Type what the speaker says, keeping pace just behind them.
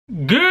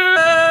Good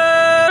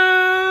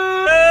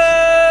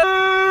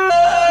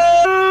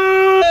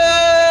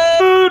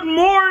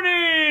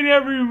morning,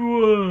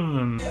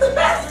 everyone. The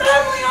best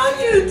family on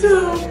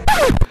YouTube.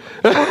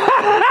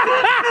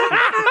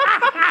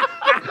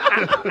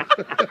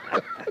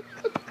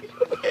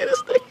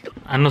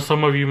 I know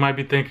some of you might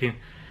be thinking,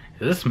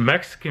 is this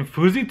Mexican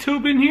Fuzzy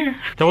Tube in here?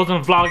 There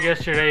wasn't a vlog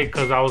yesterday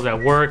because I was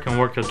at work and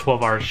worked a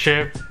 12-hour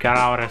shift. Got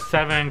out at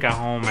 7, got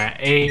home at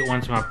 8,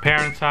 went to my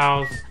parents'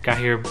 house, got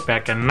here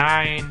back at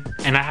 9,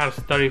 and I had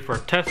to study for a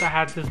test I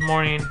had this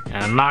morning,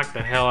 and I knocked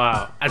the hell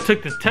out. I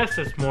took the test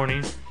this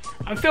morning.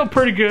 I feel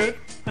pretty good.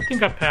 I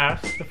think I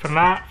passed. If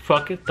not,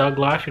 fuck it, thug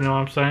life, you know what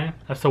I'm saying?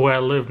 That's the way I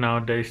live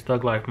nowadays,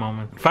 thug life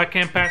moment. If I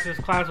can't pass this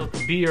class with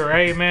a B or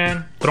A,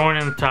 man, throwing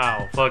in the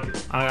towel, fuck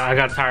it. I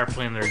got tired of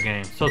playing their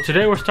game. So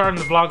today we're starting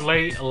the vlog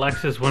late.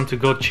 Alexis went to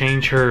go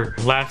change her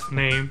last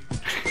name.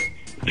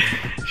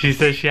 She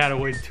said she had to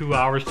wait 2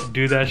 hours to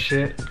do that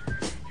shit.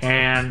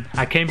 And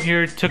I came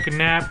here, took a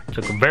nap,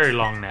 took a very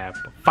long nap,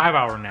 a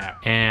 5-hour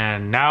nap.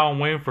 And now I'm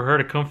waiting for her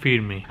to come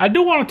feed me. I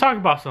do want to talk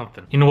about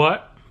something. You know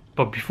what?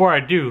 But before I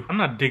do, I'm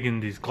not digging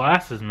these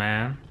glasses,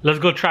 man. Let's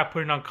go try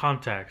putting on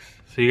contacts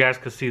so you guys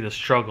can see the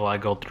struggle I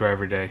go through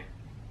every day.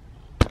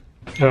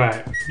 All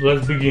right,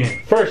 let's begin.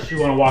 First, you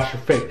want to wash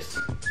your face.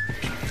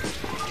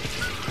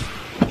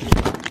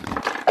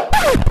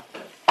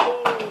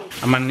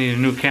 I might need a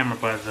new camera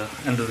by the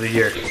end of the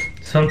year.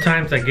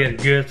 Sometimes I get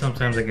it good,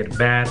 sometimes I get it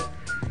bad.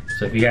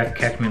 So if you guys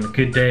catch me on a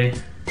good day,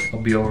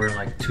 I'll be over in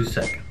like 2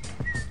 seconds.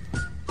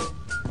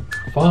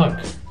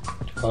 Fuck.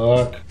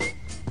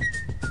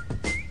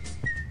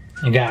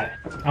 I got it.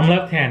 I'm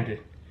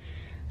left-handed,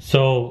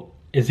 so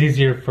it's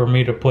easier for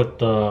me to put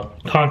the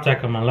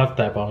contact on my left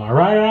eye, but on my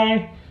right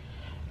eye,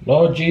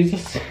 Lord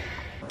Jesus.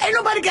 Ain't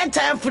nobody got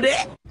time for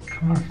that.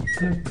 Come on,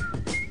 good.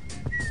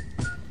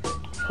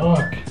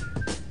 Fuck.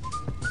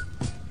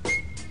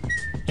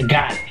 I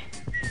got it.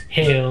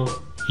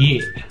 Hell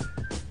yeah.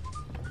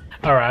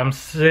 Alright, I'm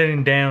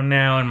sitting down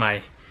now in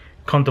my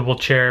comfortable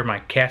chair, my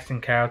casting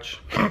couch.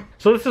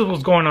 So this is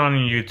what's going on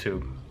in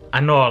YouTube. I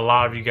know a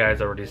lot of you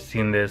guys already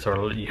seen this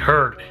or you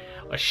heard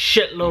a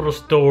shitload of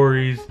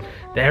stories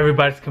that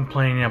everybody's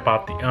complaining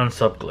about the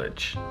unsub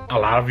glitch. A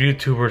lot of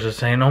YouTubers are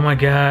saying, oh my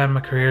god, my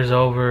career's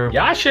over.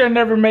 Yeah, I should have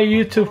never made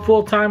YouTube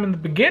full time in the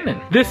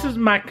beginning. This is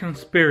my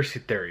conspiracy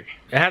theory.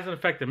 It hasn't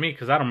affected me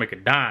because I don't make a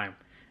dime.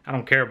 I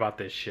don't care about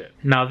this shit.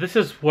 Now, this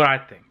is what I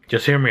think.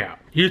 Just hear me out.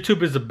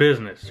 YouTube is a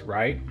business,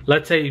 right?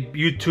 Let's say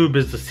YouTube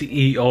is the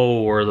CEO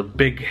or the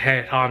big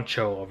head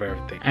honcho of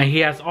everything. And he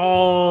has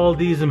all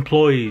these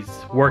employees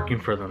working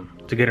for them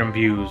to get him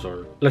views.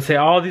 Or let's say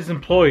all these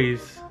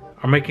employees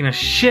are making a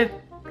shit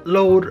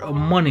load of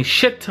money,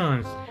 shit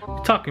tons. We're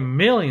talking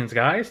millions,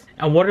 guys.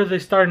 And what do they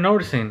start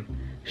noticing?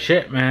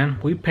 Shit, man,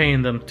 we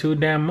paying them too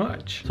damn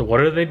much. So what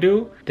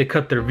do? They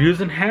cut their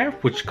views in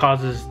half, which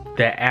causes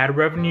the ad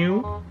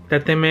revenue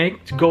that they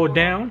make to go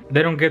down.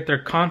 They don't get their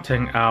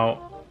content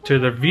out to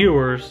their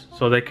viewers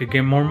so they could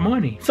get more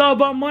money. It's all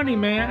about money,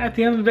 man. At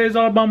the end of the day, it's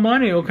all about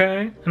money,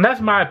 okay? And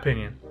that's my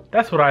opinion.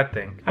 That's what I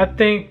think. I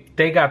think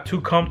they got too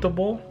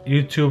comfortable.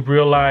 YouTube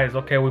realized,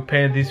 okay, we're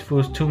paying these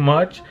fools too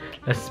much.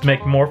 Let's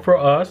make more for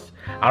us.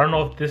 I don't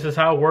know if this is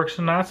how it works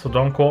or not, so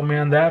don't quote me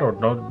on that or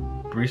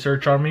don't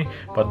research on me,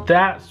 but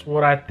that's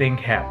what I think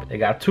happened. They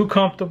got too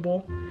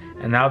comfortable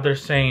and now they're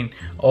saying,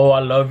 oh,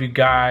 I love you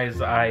guys.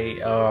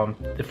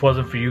 If it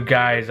wasn't for you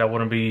guys, I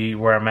wouldn't be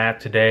where I'm at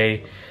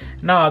today.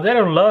 No, they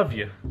don't love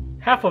you.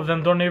 Half of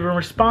them don't even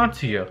respond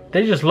to you.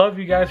 They just love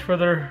you guys for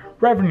their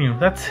revenue.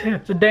 That's it.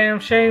 It's a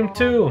damn shame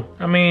too.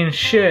 I mean,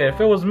 shit,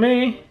 if it was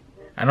me,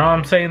 I know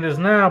I'm saying this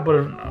now, but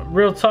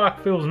real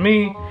talk, if it was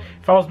me,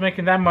 if I was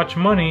making that much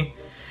money,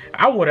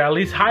 I would at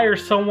least hire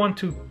someone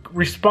to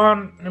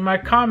respond in my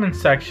comment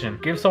section.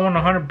 Give someone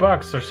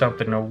 $100 or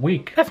something a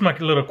week. That's my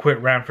little quick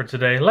rant for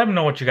today. Let me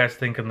know what you guys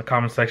think in the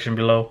comment section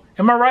below.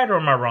 Am I right or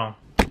am I wrong?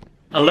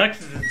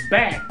 Alexis is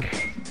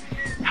back.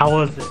 How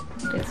was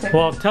it?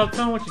 Well, tell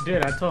them what you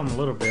did. I told them a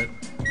little bit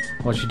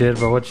what you did,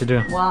 but what you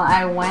do? Well,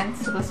 I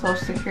went to the Social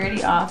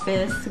Security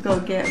office to go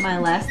get my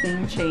last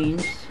name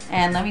changed.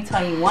 And let me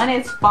tell you, one,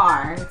 it's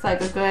far. It's like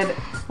a good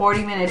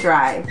 40-minute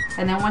drive.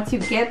 And then once you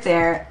get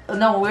there,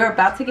 no, we were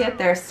about to get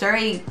there,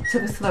 Surrey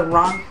took us to the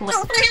wrong place.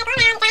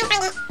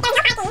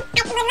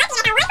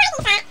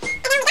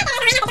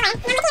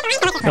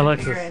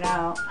 Alexis,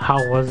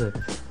 how was it?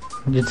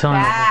 You're telling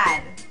me.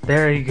 Bad.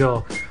 There you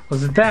go.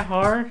 Was it that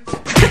hard?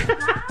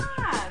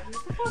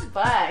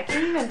 But I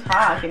can't even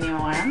talk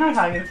anymore. I'm not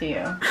talking to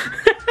you.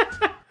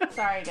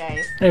 Sorry,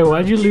 guys. Hey,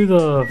 why'd you leave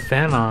the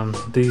fan on?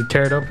 Did you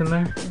tear it up in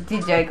there?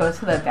 Did I go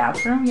to the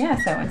bathroom?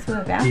 Yes, I went to the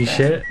bathroom. You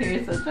shit?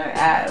 You're such an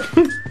ass.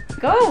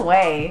 Go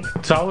away.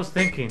 So I was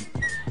thinking,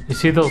 you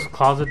see those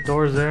closet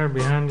doors there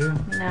behind you?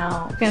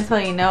 No. I'm gonna tell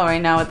you no right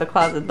now with the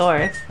closet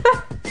doors.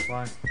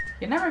 Why?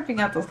 You're not ripping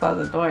out those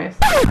closet doors.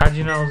 How'd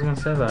you know I was gonna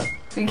say that?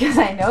 Because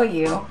I know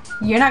you.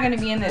 You're not gonna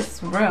be in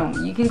this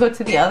room. You can go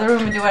to the other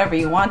room and do whatever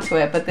you want to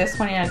it, but this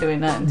one you're not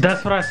doing nothing.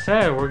 That's what I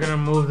said. We're gonna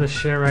move the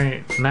shit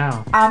right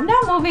now. I'm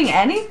not moving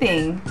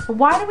anything.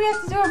 Why do we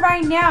have to do it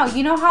right now?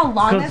 You know how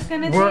long that's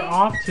gonna take? We're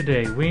off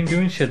today. We ain't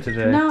doing shit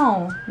today.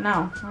 No, we're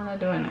not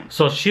doing it.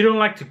 So she don't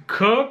like to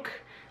cook.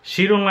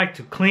 She don't like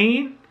to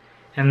clean.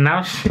 And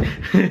now she... I'm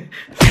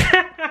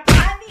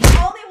the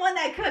only one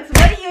that cooks.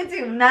 What do you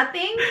do?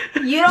 Nothing?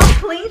 You don't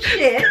clean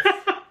shit.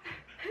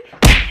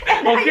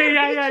 Okay,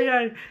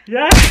 yeah.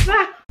 Yes.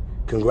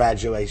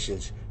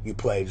 Congratulations, you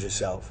played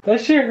yourself.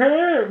 That shit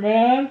hurt,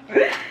 man.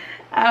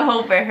 I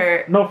hope it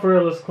hurt. No, for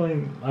real, let's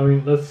clean. I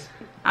mean, let's...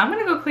 I'm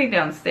gonna go clean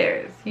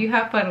downstairs. You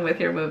have fun with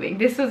your moving.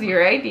 This was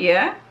your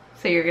idea,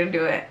 so you're gonna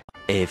do it.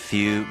 A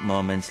few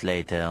moments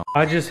later.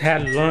 I just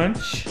had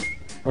lunch.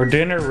 Or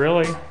dinner,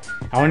 really.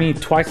 I only eat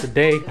twice a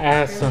day. I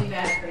had some...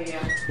 bad for you.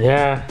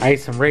 Yeah, I ate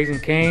some Raising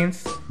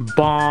Cane's.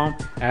 Bomb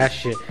ass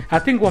shit. I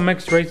think what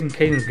makes Raising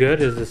Cane's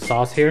good is the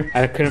sauce here.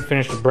 I couldn't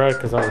finish the bread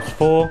because I was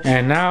full.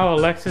 And now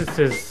Alexis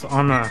is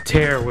on a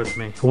tear with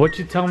me. What'd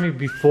you tell me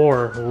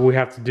before what we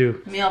have to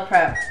do? Meal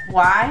prep.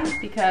 Why?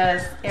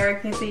 Because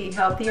Eric needs to eat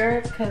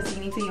healthier because he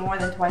needs to eat more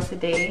than twice a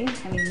day and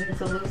he needs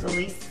to lose at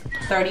least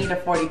 30 to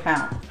 40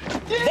 pounds.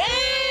 Damn!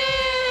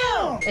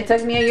 It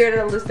took me a year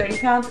to lose 30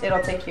 pounds.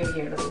 It'll take you a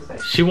year to lose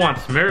 30. She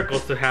wants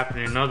miracles to happen,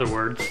 in other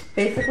words.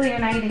 Basically, you're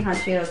not eating hot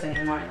Cheetos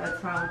anymore.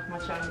 That's how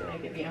much I'm gonna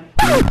give you.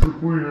 Basically,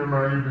 you're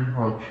not eating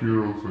hot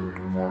Cheetos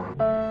anymore.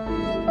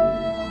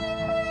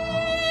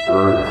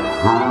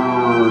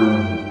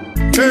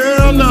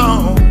 Hell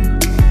no,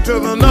 to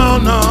the no.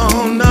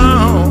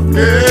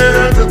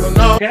 Yeah, to the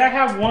no. Can I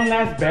have one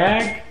last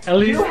bag, at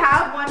least? You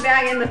have one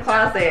bag in the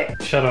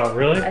closet. Shut up,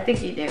 really? I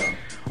think you do.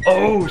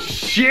 Oh,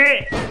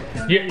 shit!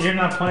 You're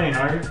not playing,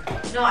 are you?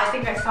 No, I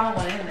think I saw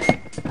one in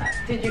there.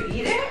 Did you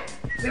eat it?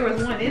 There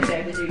was one in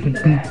there. Did you eat the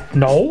bag?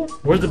 No.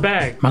 Where's the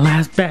bag? My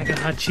last bag of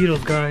hot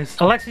Cheetos, guys.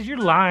 Alexis, you're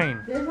lying.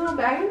 There's no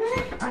bag in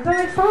there? I thought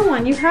I saw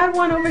one. You had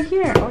one over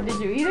here. Oh, did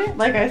you eat it?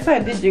 Like I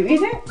said, did you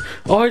eat it?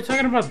 Oh, you're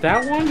talking about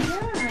that one?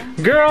 Yeah.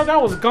 Girl, that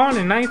was gone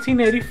in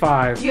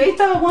 1985. You ate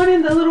the one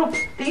in the little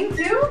thing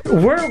too?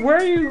 Where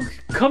are you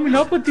coming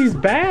up with these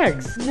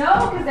bags?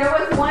 No, because there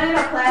was one in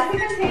a plastic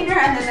container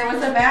and then there was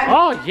a bag.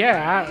 Oh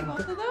yeah, Both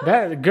of those?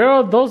 that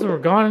girl, those were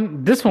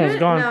gone. This one was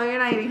gone. No, you're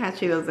not eating hot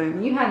Cheetos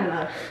then. You had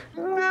enough.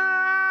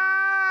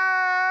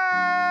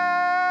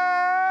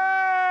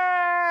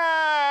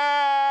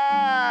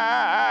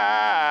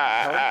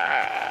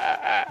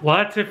 Well,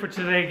 that's it for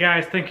today,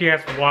 guys. Thank you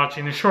guys for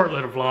watching. A short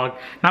little vlog.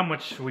 Not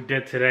much we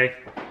did today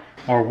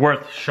or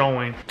worth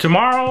showing.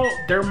 Tomorrow,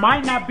 there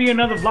might not be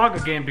another vlog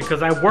again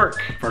because I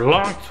work for a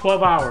long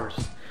 12 hours.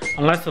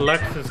 Unless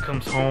Alexis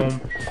comes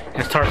home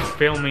and starts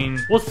filming.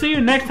 We'll see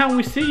you next time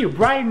we see you,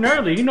 bright and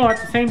early, you know, at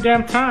the same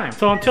damn time.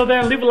 So until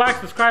then, leave a like,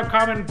 subscribe,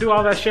 comment, do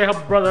all that shit,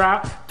 help a brother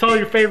out. Tell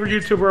your favorite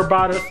YouTuber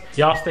about us.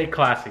 Y'all stay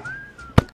classy.